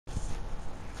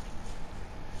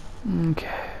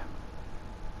Okay.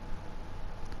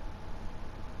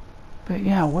 But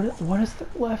yeah, what is there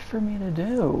left for me to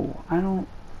do? I don't...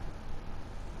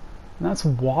 And that's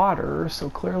water, so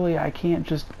clearly I can't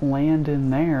just land in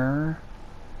there.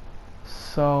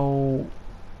 So...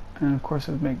 And of course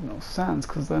it would make no sense,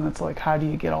 because then it's like, how do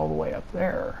you get all the way up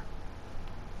there?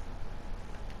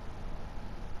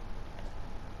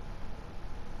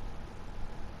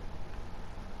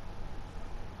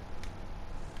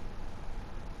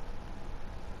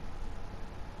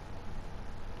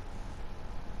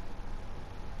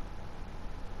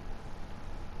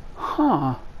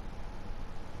 Huh.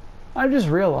 I just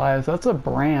realized that's a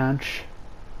branch.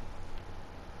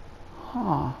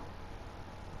 Huh.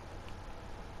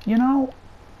 You know,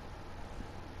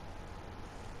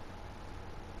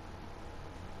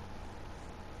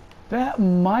 that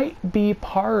might be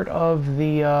part of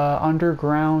the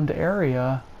underground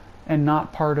area and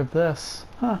not part of this.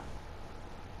 Huh.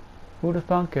 Who'd have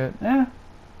thunk it? At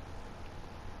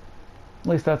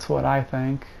least that's what I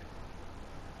think.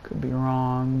 Could be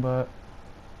wrong, but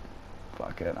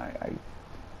fuck it.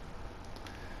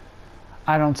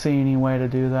 I don't see any way to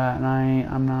do that, and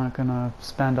I'm not gonna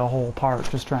spend a whole part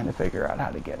just trying to figure out how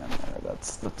to get in there.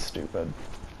 That's stupid.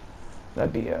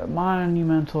 That'd be a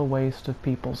monumental waste of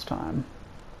people's time.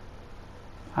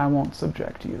 I won't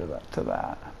subject you to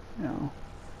that, you know.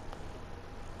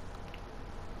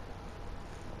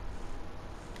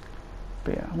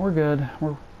 But yeah, we're good.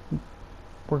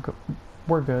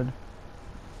 We're good.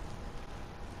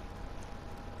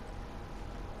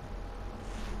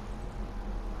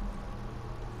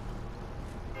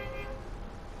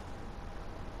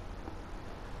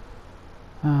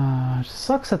 It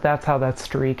sucks that that's how that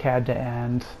streak had to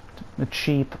end. A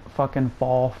cheap fucking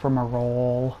fall from a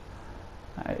roll.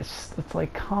 It's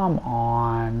like, come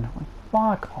on.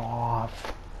 Like, fuck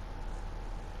off.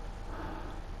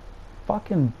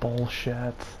 Fucking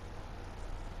bullshit.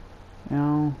 You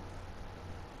know?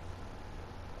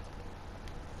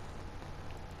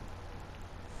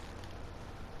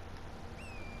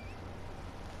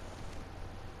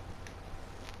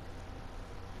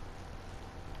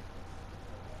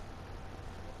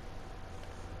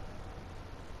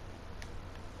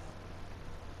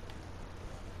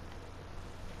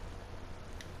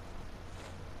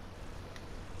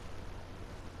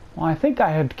 Well, I think I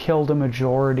had killed a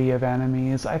majority of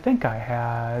enemies. I think I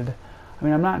had. I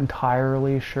mean, I'm not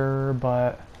entirely sure,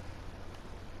 but...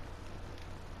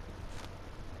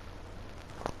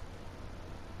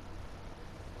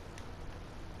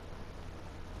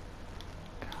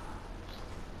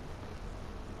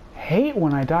 hate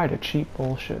when I die to cheap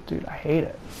bullshit, dude. I hate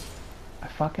it. I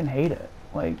fucking hate it.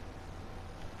 Like...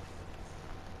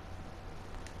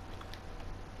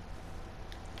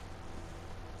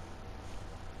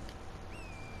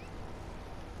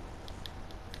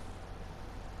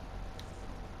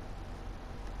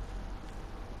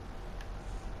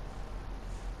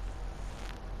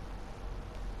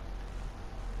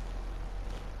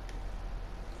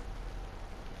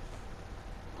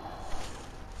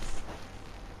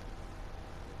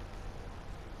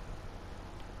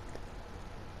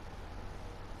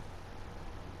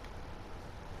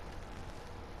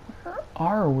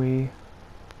 where are we?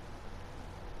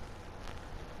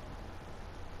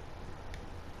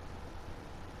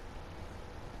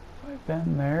 Have I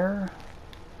been there?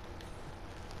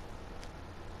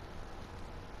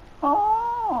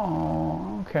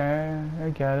 Oh, okay. I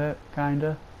get it.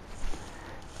 Kinda.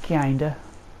 Kinda.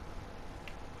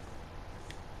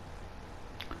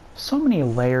 So many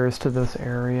layers to this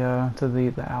area, to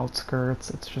the outskirts.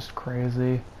 It's just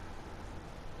crazy.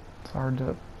 It's hard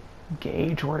to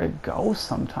gauge where to go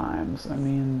sometimes. I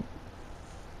mean,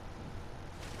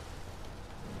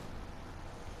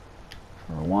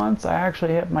 for once I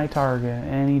actually hit my target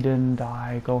and he didn't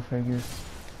die. Go figure.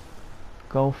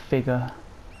 Go figure.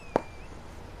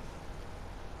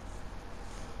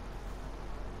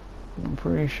 I'm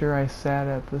pretty sure I sat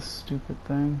at this stupid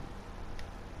thing.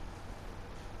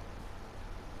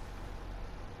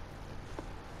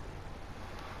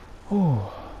 Ooh.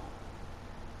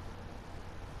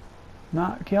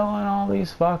 Not killing all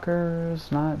these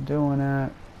fuckers, not doing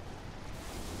it.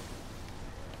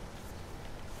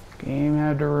 Game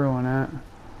had to ruin it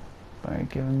by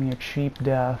giving me a cheap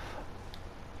death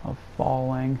of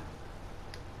falling.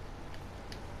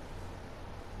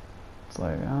 It's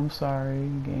like, I'm sorry,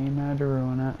 game had to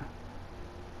ruin it.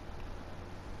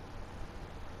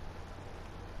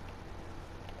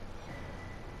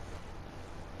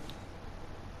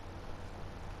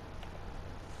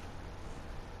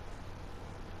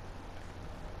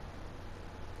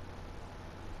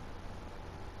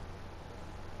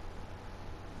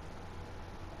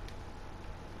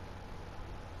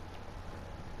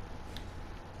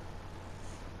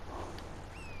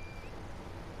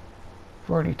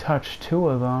 I've already touched 2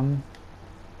 of them.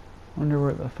 Wonder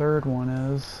where the 3rd one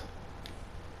is.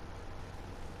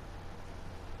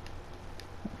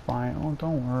 Fine. Oh,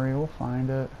 don't worry, we'll find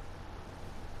it.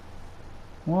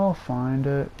 We'll find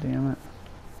it. Damn it.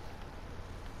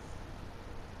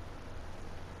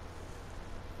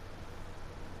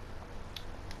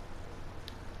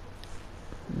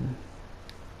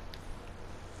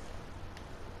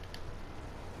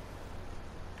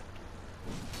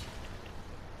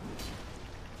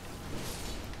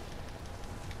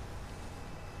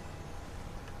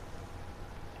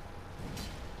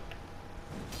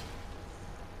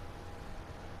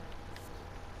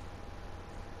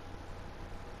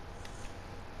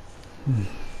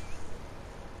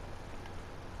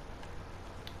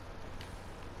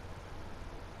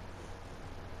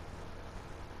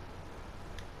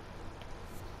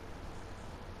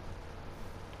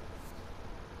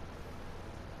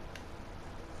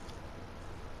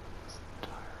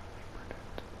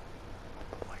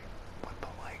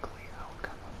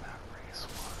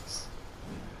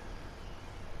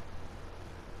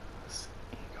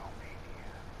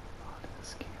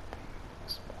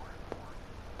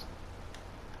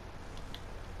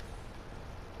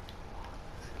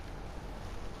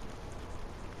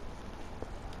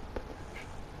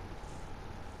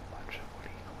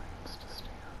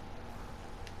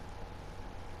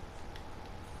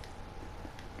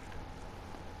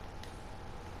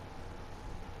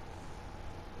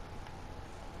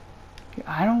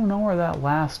 I don't know where that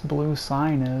last blue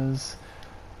sign is.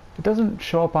 It doesn't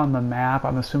show up on the map.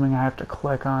 I'm assuming I have to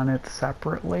click on it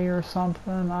separately or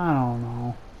something. I don't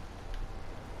know.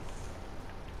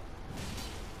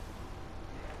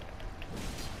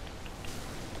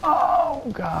 Oh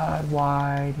God,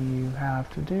 why do you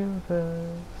have to do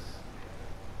this?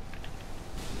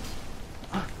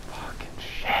 Oh, fucking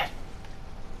shit.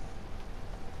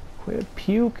 Quit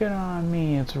puking on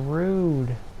me, it's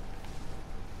rude.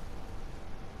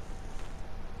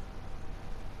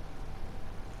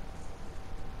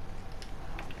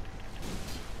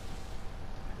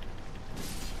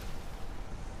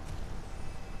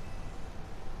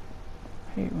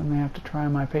 I hate when they have to try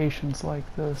my patience like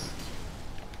this.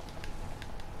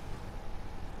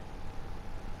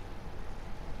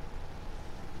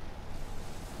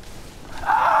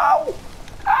 Ow!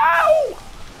 Ow!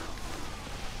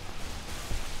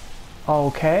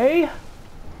 Okay.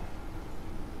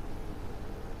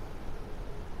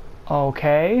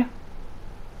 Okay.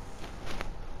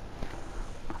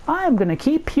 I'm gonna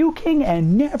keep puking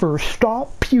and never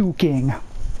stop puking.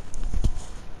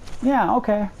 Yeah,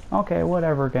 okay. Okay,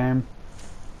 whatever, game.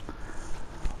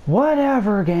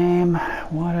 Whatever, game.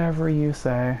 Whatever you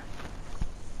say.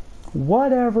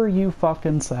 Whatever you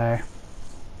fucking say.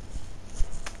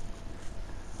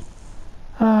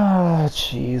 Ah,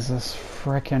 Jesus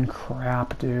frickin'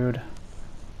 crap, dude.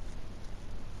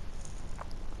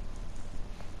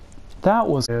 That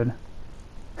was good.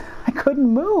 I couldn't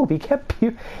move. He kept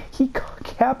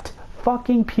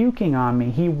fucking puking on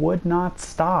me. He would not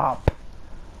stop.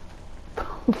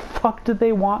 What the fuck did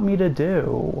they want me to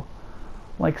do?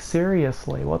 Like,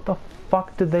 seriously, what the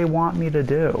fuck did they want me to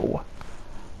do?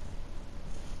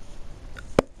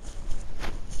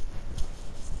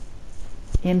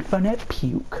 Infinite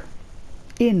puke.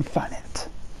 Infinite.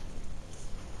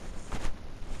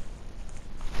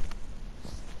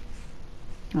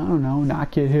 I don't know, not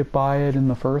get hit by it in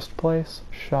the first place?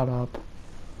 Shut up.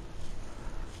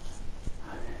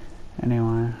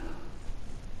 Anyway.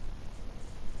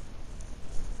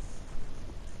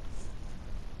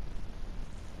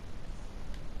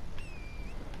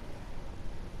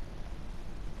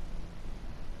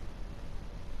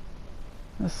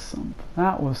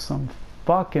 That was some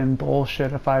fucking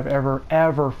bullshit if I've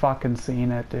ever fucking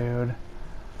seen it, dude.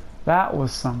 That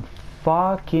was some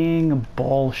fucking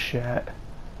bullshit.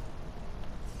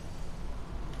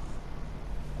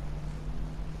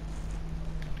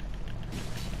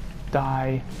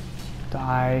 Die.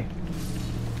 Die.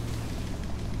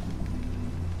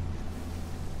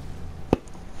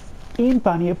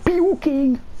 Infinite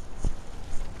puking.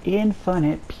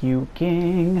 Infinite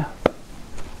puking.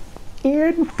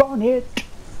 Infinite.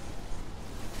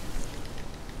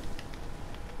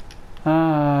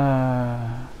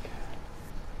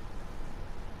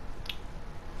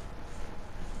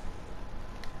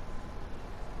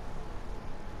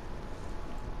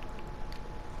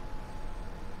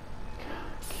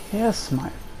 Kiss my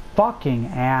fucking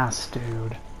ass,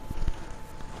 dude.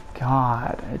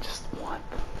 God, I just want...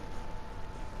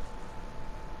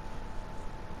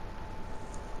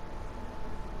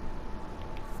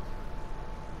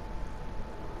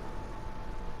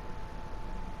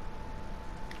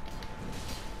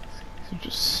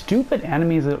 just stupid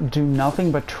enemies that do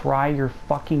nothing but try your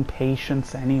fucking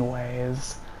patience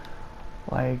anyways.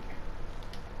 Like...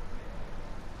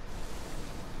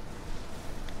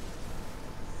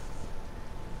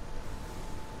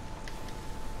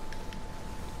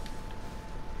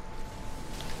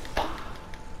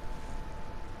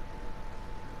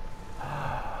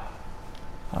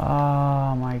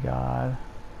 Oh my god.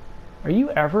 Are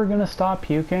you ever gonna stop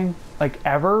puking? Like,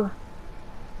 ever?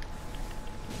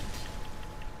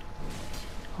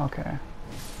 Okay.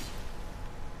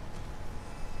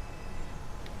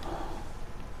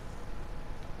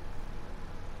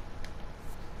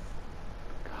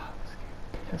 God, this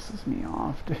game pisses me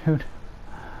off, dude.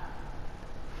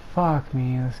 Fuck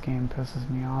me, this game pisses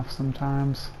me off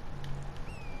sometimes.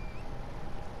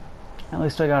 At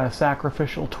least I got a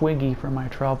sacrificial Twiggy for my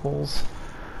troubles.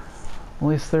 At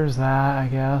least there's that, I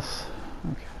guess.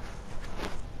 Okay.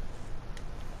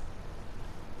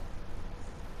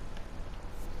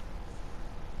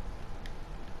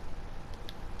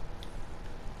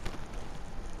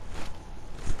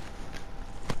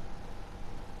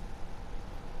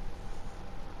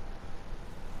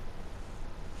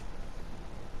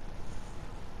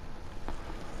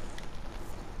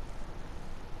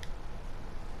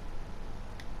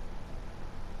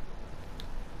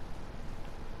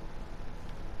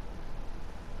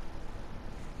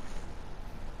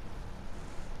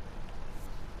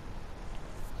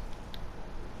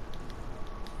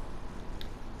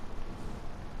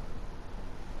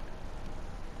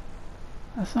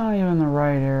 That's not even the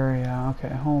right area.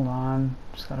 Okay, hold on.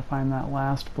 Just gotta find that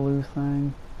last blue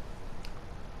thing.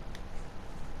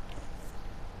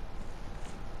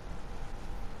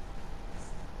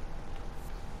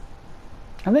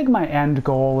 I think my end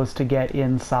goal is to get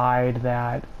inside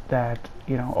that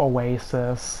you know,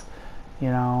 oasis, you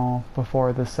know,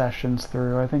 before the session's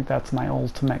through. I think that's my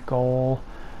ultimate goal.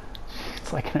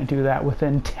 It's like, can I do that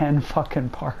within 10 fucking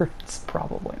parts?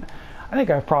 Probably not. I think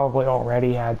I've probably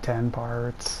already had 10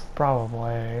 parts.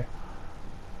 Probably.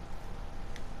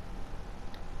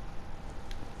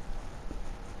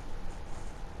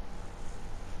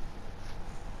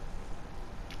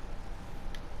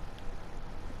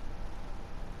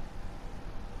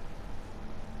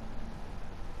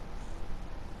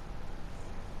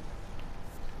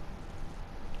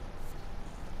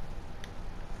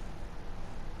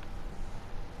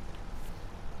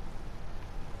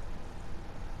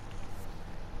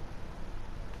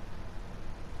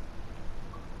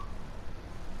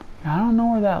 I don't know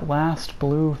where that last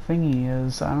blue thingy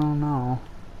is. I don't know.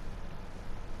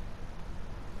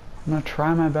 I'm gonna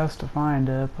try my best to find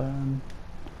it, but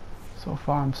so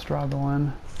far I'm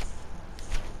struggling.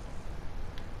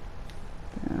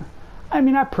 Yeah. I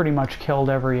mean, I pretty much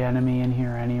killed every enemy in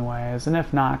here anyways, and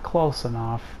if not, close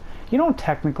enough. You don't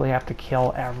technically have to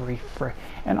kill every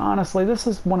and honestly, this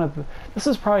is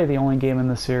probably the only game in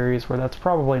the series where that's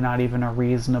probably not even a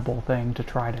reasonable thing to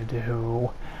try to do.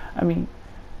 I mean,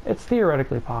 it's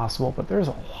theoretically possible, but there's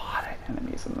a lot of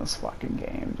enemies in this fucking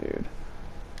game, dude.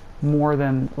 More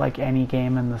than, like, any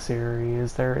game in the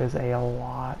series. There is a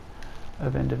lot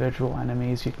of individual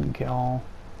enemies you can kill.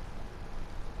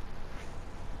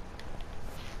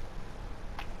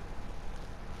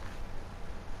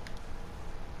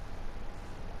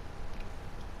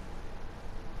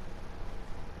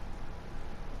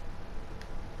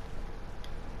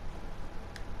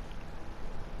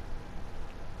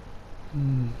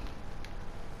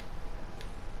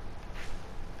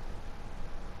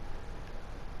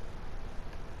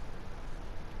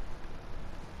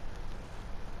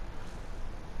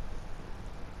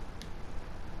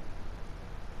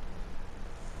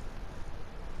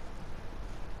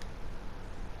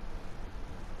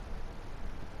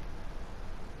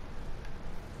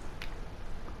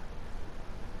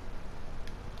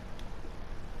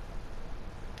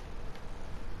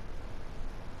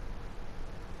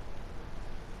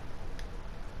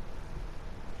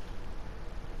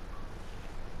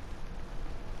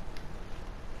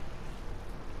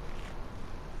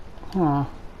 Huh.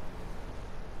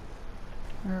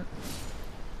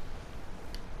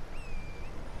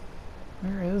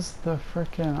 Where is the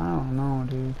frickin'... I don't know,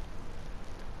 dude.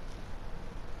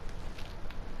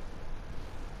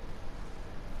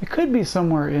 It could be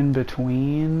somewhere in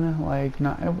between, like,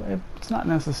 it's not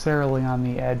necessarily on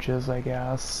the edges, I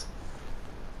guess.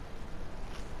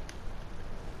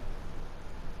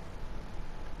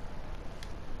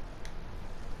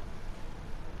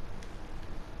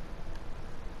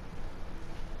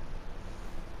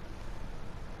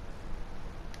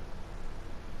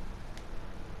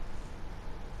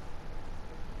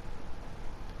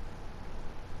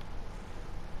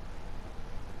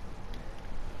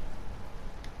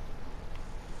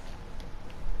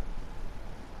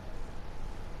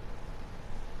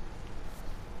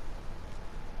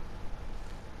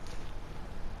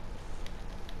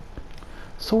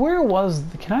 So where was...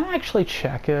 Can I actually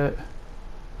check it?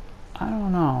 I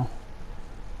don't know.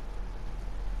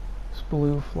 It's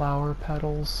blue flower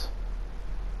petals.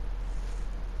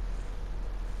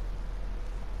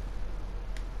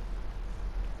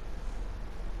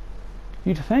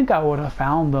 You'd think I would have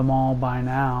found them all by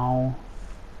now.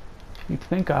 You'd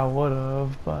think I would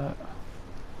have, but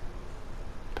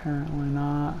apparently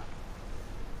not.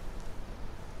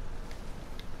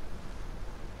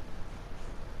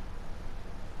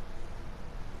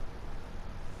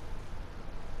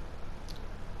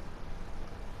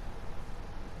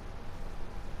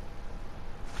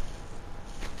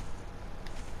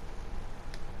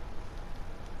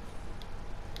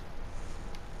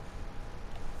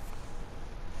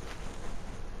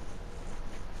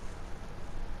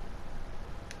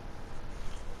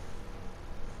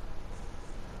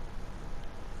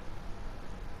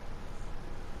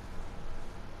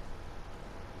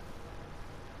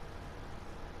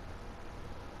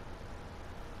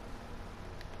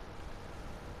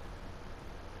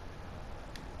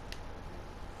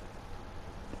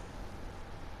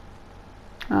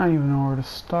 I don't even know where to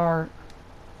start.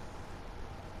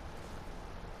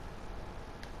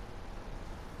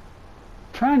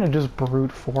 I'm trying to just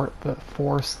brute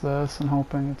force this and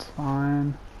hoping it's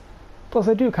fine. Plus,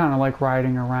 I do kind of like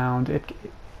riding around.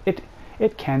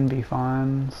 It can be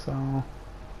fun, so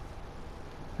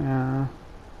yeah.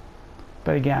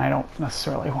 But again, I don't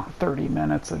necessarily want 30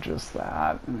 minutes of just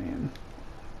that. I mean,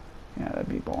 yeah, that'd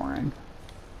be boring.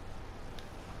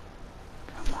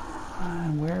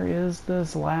 Where is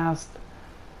this last?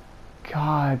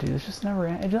 God, dude, it just never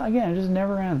ends. Again, it just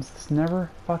never ends. This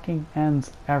never fucking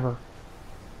ends ever.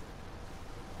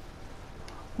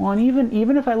 Well, and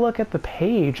even if I look at the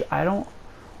page, I don't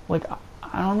like.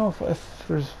 I don't know if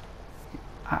there's.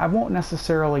 I won't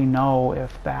necessarily know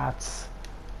if that's.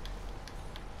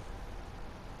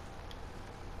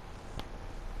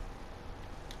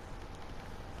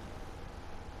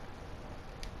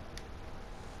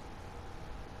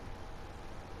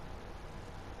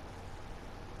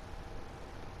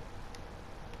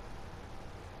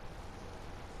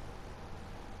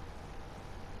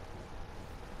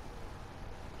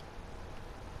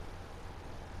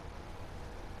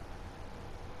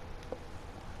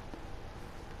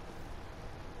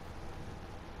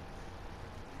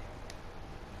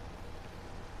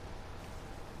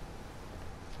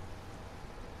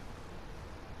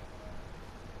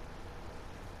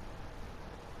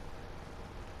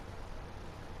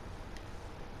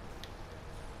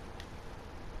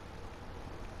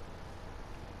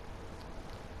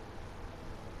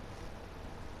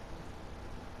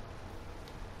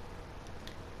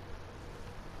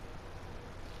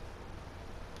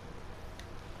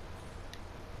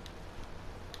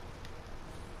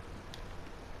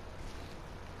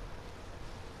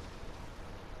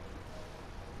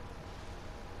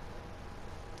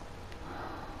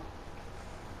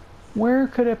 Where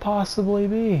could it possibly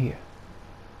be?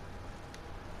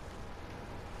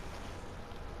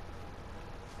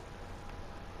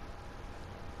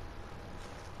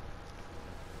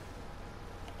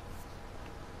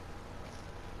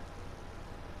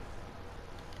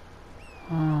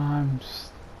 I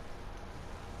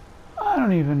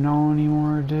don't even know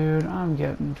anymore, dude. I'm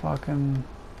getting fucking...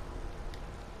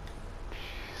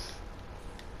 Jeez.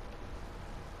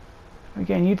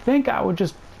 Again, you'd think I would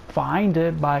just find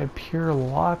it by pure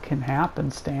luck and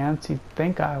happenstance. You'd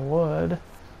think I would.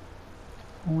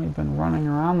 Only been running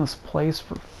around this place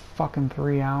for fucking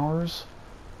 3 hours.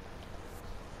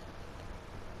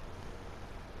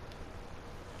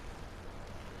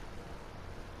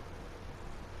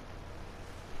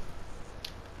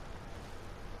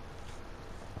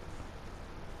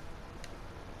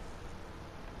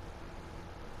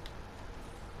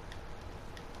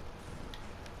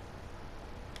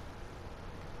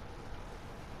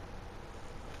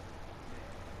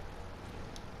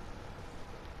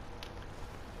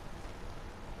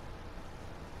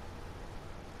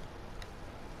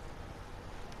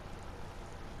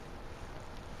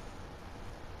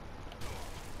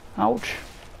 Ouch.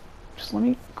 Just let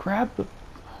me grab the... Oh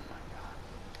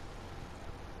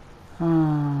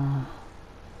my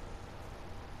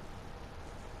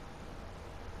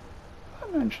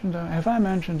god. Have I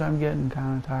mentioned I'm getting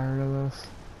kind of tired of this?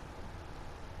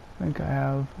 I think I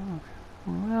have. Okay.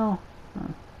 Well...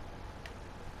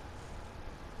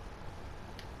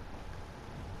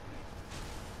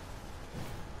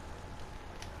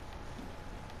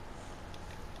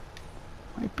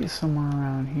 Might be somewhere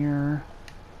around here.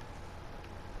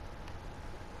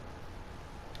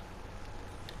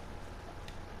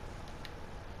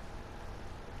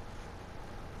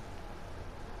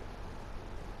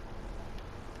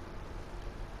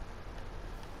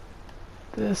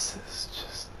 This is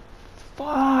just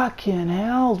fucking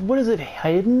hell. What is it,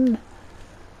 hidden?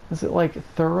 Is it like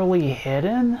thoroughly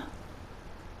hidden?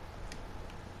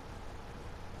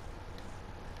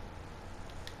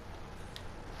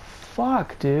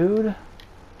 Fuck, dude.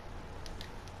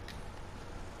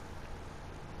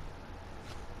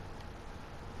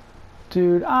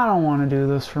 Dude, I don't want to do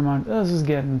this for my... This is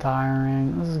getting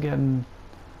tiring. This is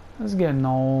getting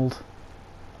old.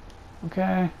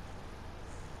 Okay?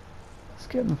 It's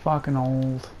getting fucking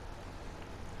old.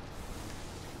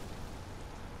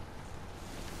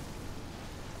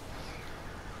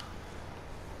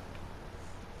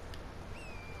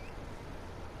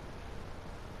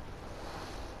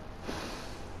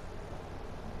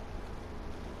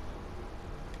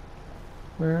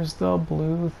 Where's the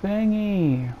blue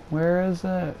thingy? Where is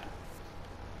it?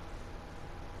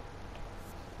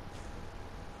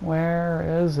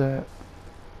 Where is it?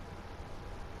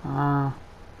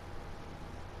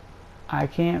 I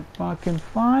can't fucking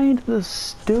find the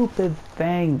stupid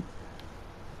thing.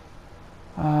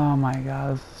 Oh my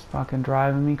god, this is fucking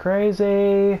driving me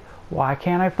crazy. Why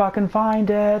can't I fucking find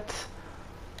it? It's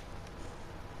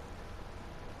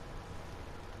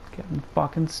getting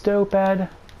fucking stupid.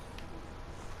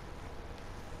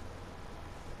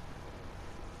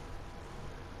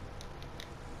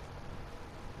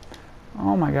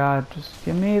 Oh my god, just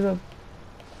give me the...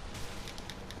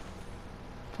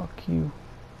 Fuck you.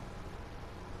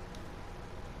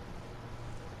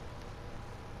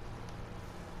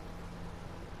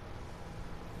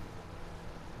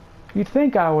 You'd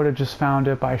think I would have just found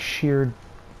it by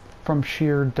from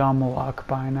sheer dumb luck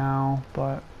by now,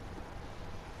 but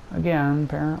again,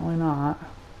 apparently not.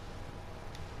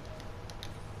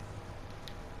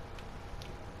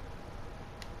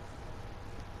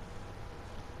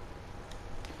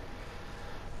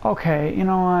 Okay, you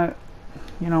know what?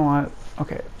 You know what?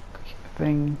 Okay,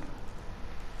 thing.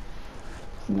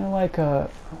 Isn't there like a...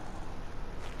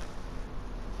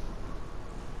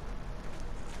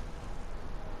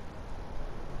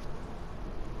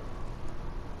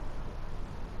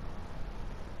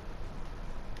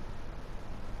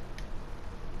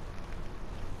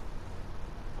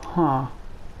 Huh.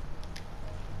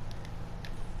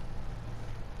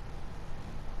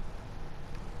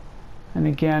 And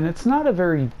again, it's not a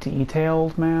very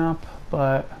detailed map,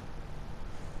 but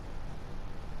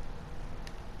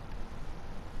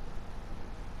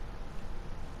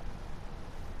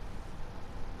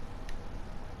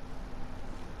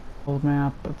old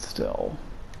map, but still.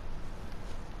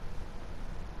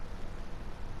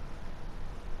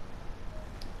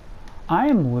 I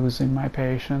am losing my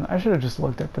patience. I should have just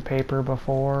looked at the paper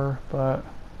before, but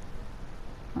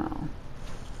oh.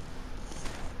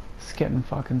 It's getting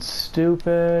fucking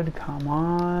stupid. Come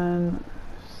on.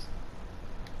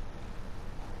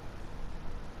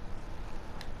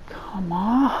 Come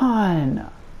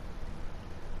on.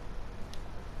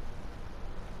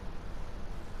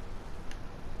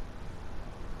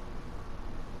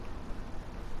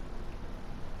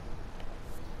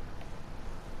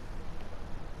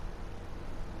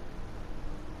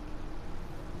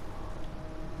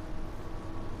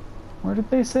 Where did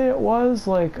they say it was?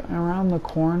 Like around the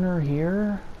corner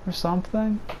here or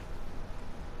something?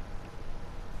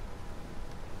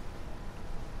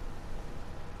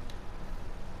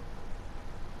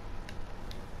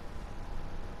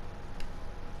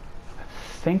 I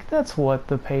think that's what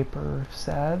the paper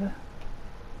said.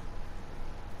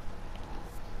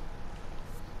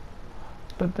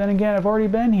 But then again, I've already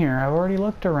been here. I've already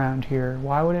looked around here.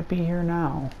 Why would it be here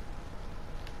now?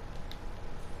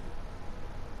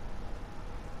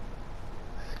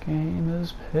 Game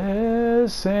is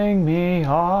pissing me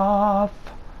off.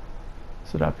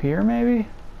 Is it up here, maybe?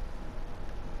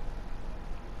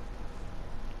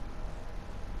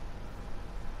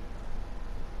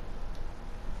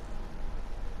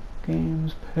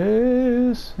 Game's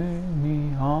pissing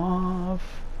me off.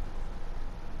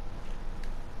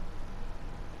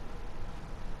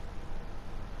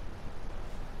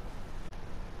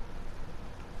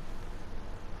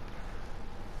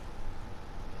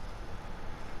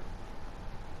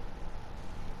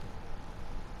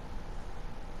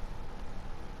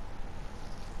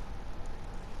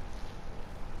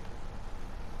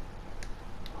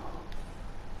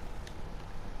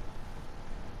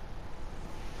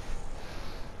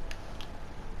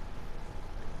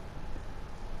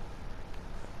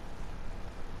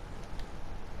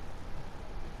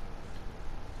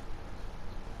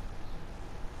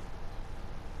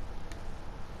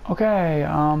 Okay,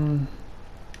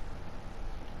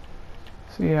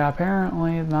 so yeah,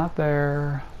 apparently not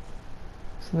there.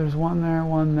 So there's one there,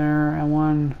 and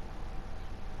one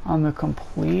on the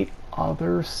complete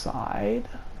other side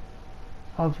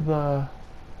of the...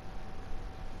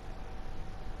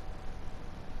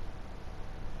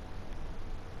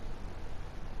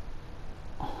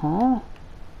 Huh?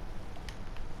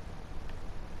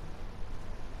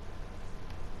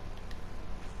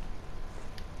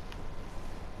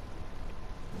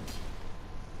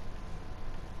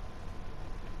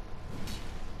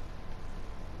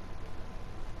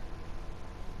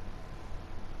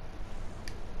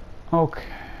 Okay.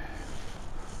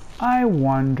 I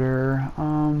wonder,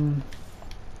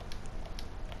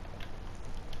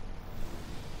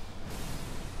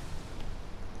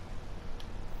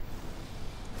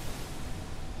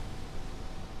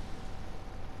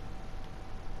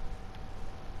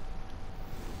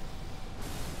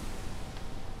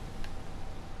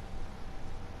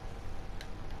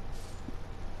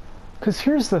 because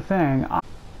here's the thing,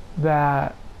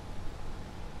 that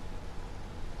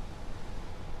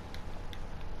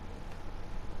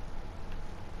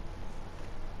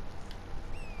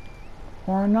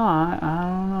or not, I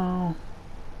don't know.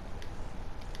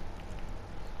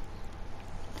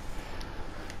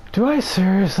 Do I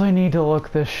seriously need to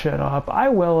look this shit up? I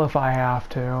will if I have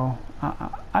to.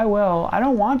 I will. I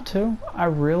don't want to. I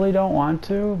really don't want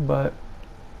to, but...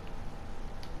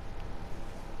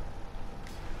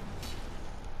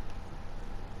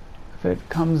 if it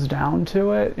comes down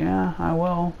to it, yeah, I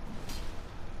will.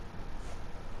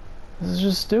 This is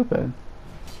just stupid.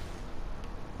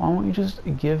 Why won't you just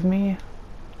give me...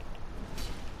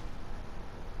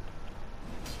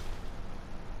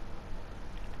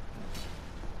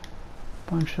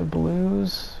 bunch of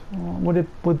blues? Would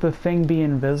the thing be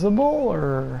invisible,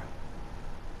 or...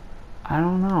 I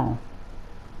don't know.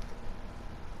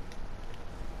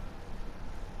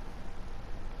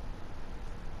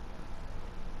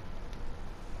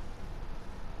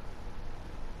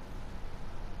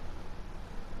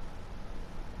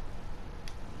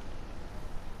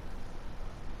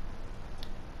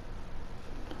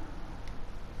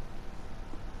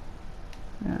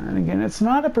 And again, it's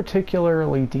not a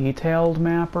particularly detailed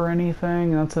map or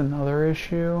anything. That's another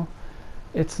issue.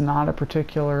 It's not a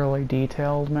particularly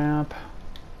detailed map.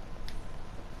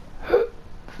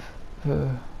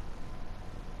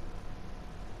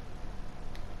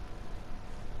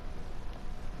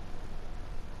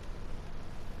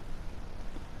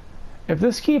 If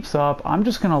this keeps up, I'm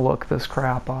just gonna look this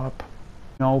crap up.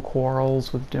 No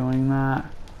quarrels with doing that.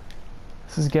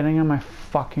 This is getting on my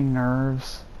fucking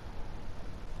nerves.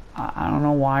 I don't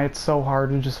know why it's so hard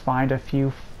to just find a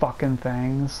few fucking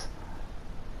things.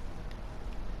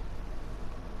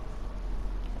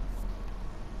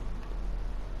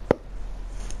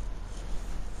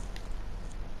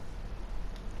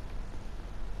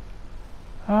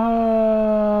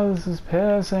 Oh, this is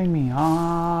pissing me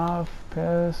off.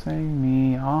 Pissing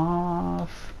me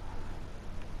off.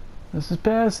 This is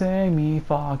pissing me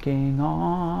fucking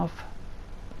off.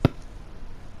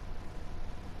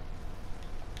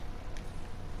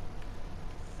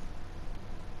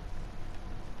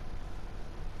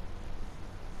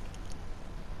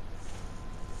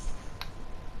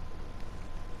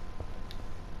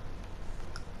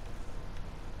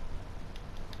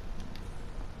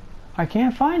 I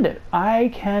can't find it. I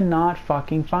cannot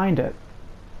fucking find it.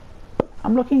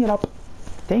 I'm looking it up.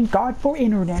 Thank God for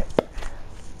internet.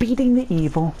 Beating the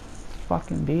evil.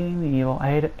 Fucking beating the evil.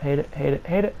 I hate it, hate it, hate it,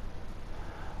 hate it.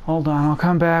 Hold on, I'll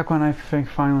come back when I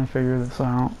finally figure this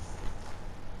out.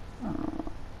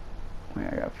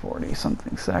 I got 40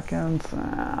 something seconds.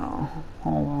 Oh,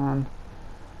 hold on.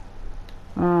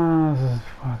 Oh, this is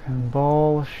fucking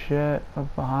bullshit of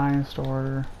the highest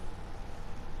order.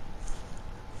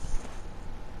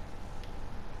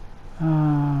 Oh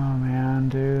man,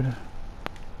 dude.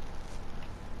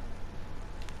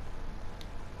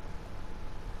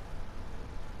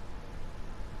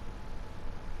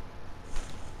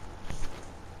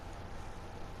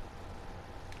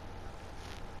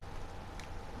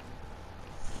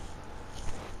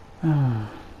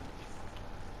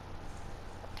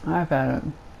 I've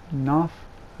had enough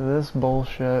of this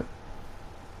bullshit.